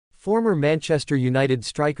Former Manchester United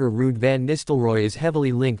striker Ruud van Nistelrooy is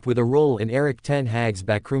heavily linked with a role in Erik ten Hag's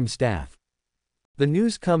backroom staff. The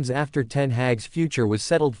news comes after Ten Hag's future was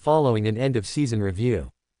settled following an end-of-season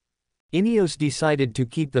review. Ineos decided to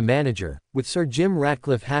keep the manager, with Sir Jim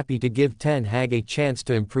Ratcliffe happy to give Ten Hag a chance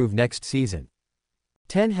to improve next season.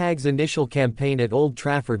 Ten Hag's initial campaign at Old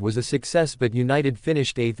Trafford was a success, but United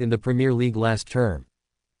finished 8th in the Premier League last term.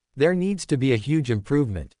 There needs to be a huge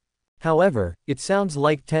improvement. However, it sounds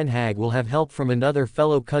like Ten Hag will have help from another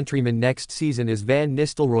fellow countryman next season as Van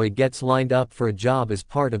Nistelrooy gets lined up for a job as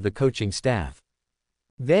part of the coaching staff.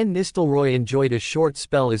 Van Nistelrooy enjoyed a short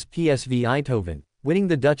spell as PSV Eindhoven, winning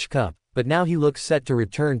the Dutch Cup, but now he looks set to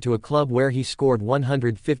return to a club where he scored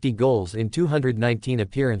 150 goals in 219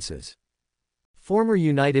 appearances. Former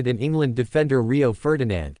United and England defender Rio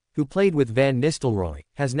Ferdinand, who played with Van Nistelrooy,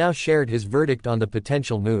 has now shared his verdict on the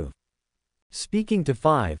potential move. Speaking to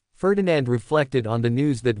 5, Ferdinand reflected on the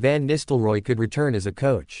news that Van Nistelrooy could return as a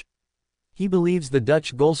coach. He believes the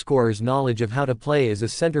Dutch goalscorer's knowledge of how to play as a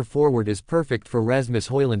centre-forward is perfect for Rasmus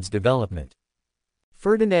Højlund's development.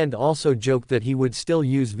 Ferdinand also joked that he would still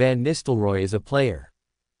use Van Nistelrooy as a player.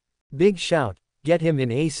 "Big shout, get him in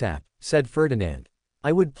ASAP," said Ferdinand.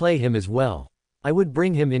 "I would play him as well. I would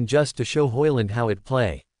bring him in just to show Højlund how it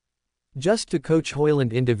play. Just to coach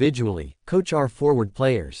Højlund individually, coach our forward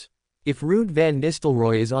players. If Ruud van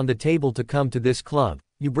Nistelrooy is on the table to come to this club,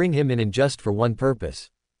 you bring him in just for one purpose.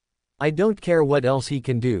 I don't care what else he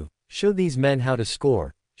can do, show these men how to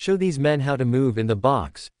score, show these men how to move in the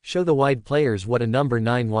box, show the wide players what a number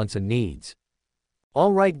 9 wants and needs."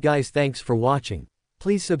 Alright guys, thanks for watching.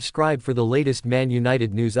 Please subscribe for the latest Man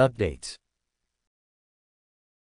United news updates.